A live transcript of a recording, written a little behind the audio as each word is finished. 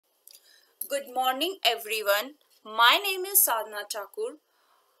Good morning everyone. My name is Sadhna Thakur.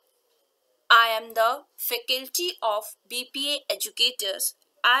 I am the faculty of BPA Educators.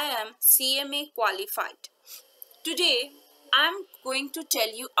 I am CMA qualified. Today I am going to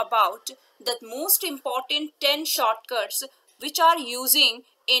tell you about the most important 10 shortcuts which are using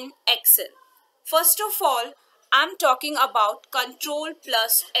in Excel. First of all, I am talking about Control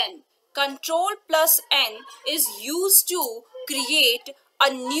plus N. Control plus N is used to create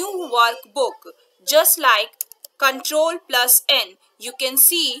a new workbook, just like Control plus N. You can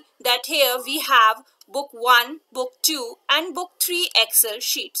see that here we have book 1, book 2 and book 3 Excel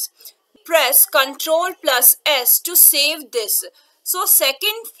sheets. Press Ctrl plus S to save this. So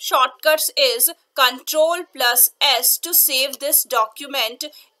second shortcut is Ctrl plus S to save this document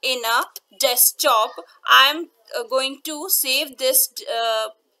in a desktop. I am going to save this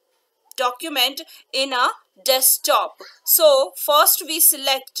document in a desktop. So first we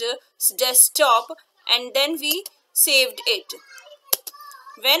select desktop and then we saved it.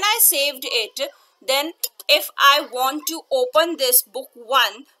 When I saved it, then if I want to open this book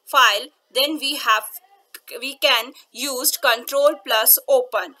 1 file, then we can use Control plus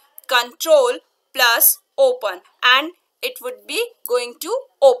open, Control plus open, and it would be going to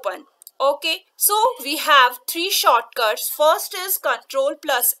open. Okay, so we have three shortcuts. First is Control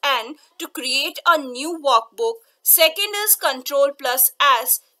plus N to create a new workbook. Second is Control plus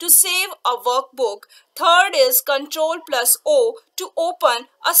S to save a workbook. Third is Control plus O to open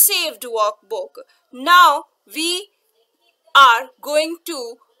a saved workbook. Now we are going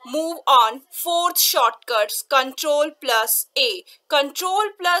to move on fourth shortcuts, Control plus A. Control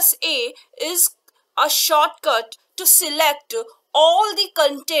plus A is a shortcut to select all the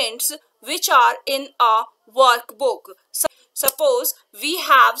contents which are in a workbook. Suppose we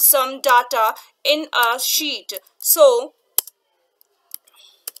have some data in a sheet. So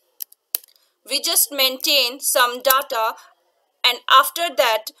we just maintain some data, and after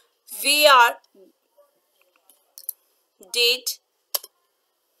that we are date,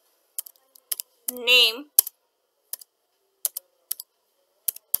 name,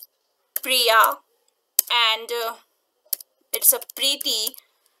 Priya, and it's a Preeti.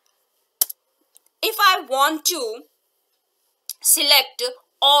 If I want to select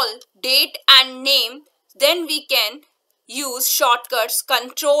all date and name, then we can use shortcuts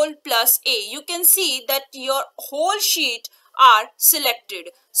Control plus A. You can see that your whole sheet are selected.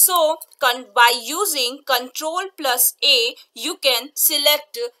 So by using Control plus A, you can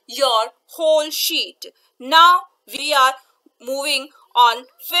select your whole sheet. Now we are moving on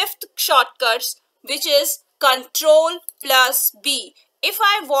fifth shortcuts, which is Control plus B. If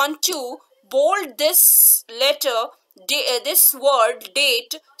I want to bold this letter, this word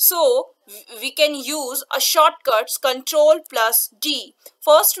date, so we can use a shortcuts Control plus D.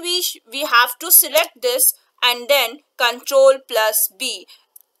 First we have to select this and then Control plus B.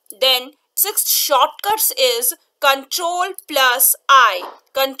 Then sixth shortcuts is Control plus I.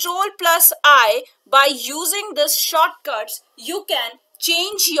 Control plus I, by using this shortcuts, you can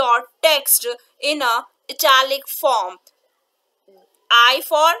change your text in a italic form. I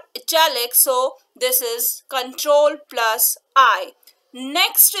for italic, so this is Control plus I.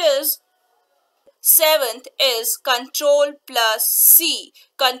 Next is seventh is Control plus C.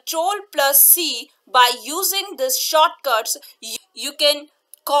 Control plus C, by using this shortcuts, you can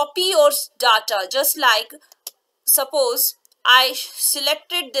copy your data. Just like suppose I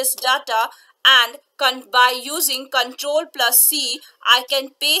selected this data, and by using Control plus C, I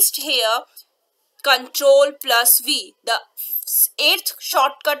can paste here Control plus V. The eighth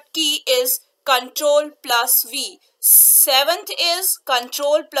shortcut key is Control plus V. Seventh is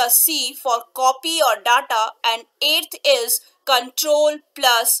Control plus C for copy your data, and eighth is Control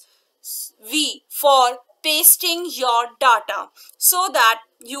plus V for pasting your data, so that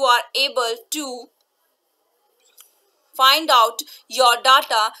you are able to find out your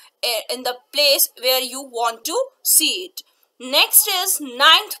data in the place where you want to see it. Next is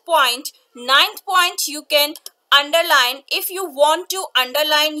ninth point. Ninth point, you can underline. If you want to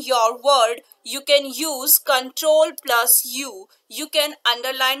underline your word, you can use Control plus U. You can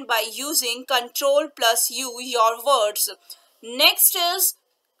underline by using Control plus U your words. Next is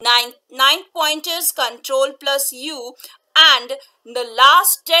ninth point is Control plus U, and the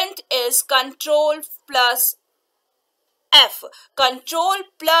last 10th is Control plus F. Control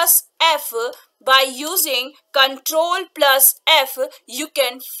plus F, by using Control plus F, you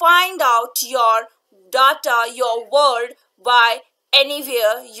can find out your data, your word, by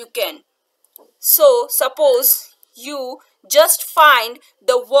anywhere you can. So suppose you just find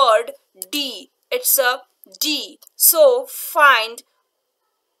the word D. It's a D. So find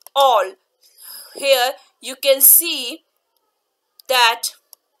all. here you can see that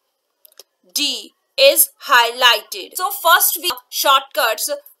D is highlighted. So first we have shortcuts,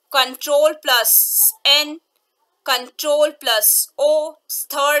 control plus N, control plus O,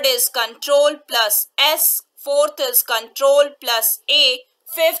 third is control plus S, fourth is control plus A,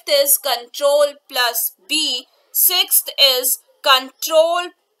 fifth is control plus B, sixth is control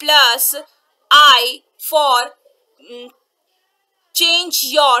plus I for change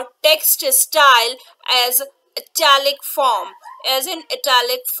your text style as italic form.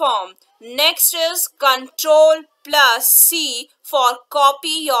 Next is control plus C for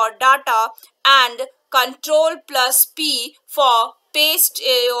copy your data and control plus P for paste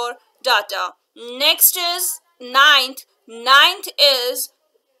your data. Next is ninth. Ninth is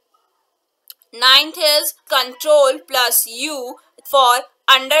control plus U for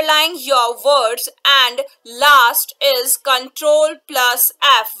underline your words, and last is control plus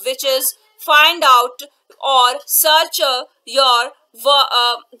F, which is find out or search for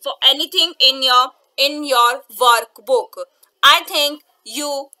anything in your workbook. I think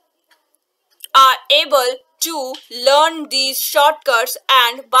you are able to learn these shortcuts,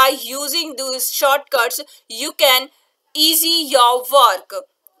 and by using these shortcuts you can easy your work.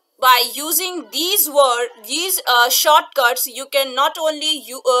 By using these shortcuts you can not only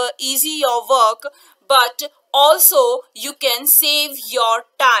easy your work, but also you can save your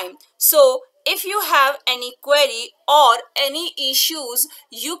time. So if you have any query or any issues,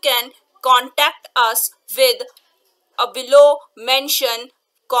 you can contact us with a below mention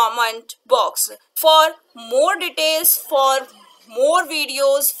comment box. For more details, for more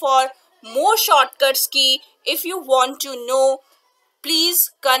videos, for more shortcuts key, if you want to know,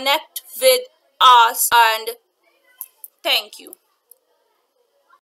 please connect with us, and thank you.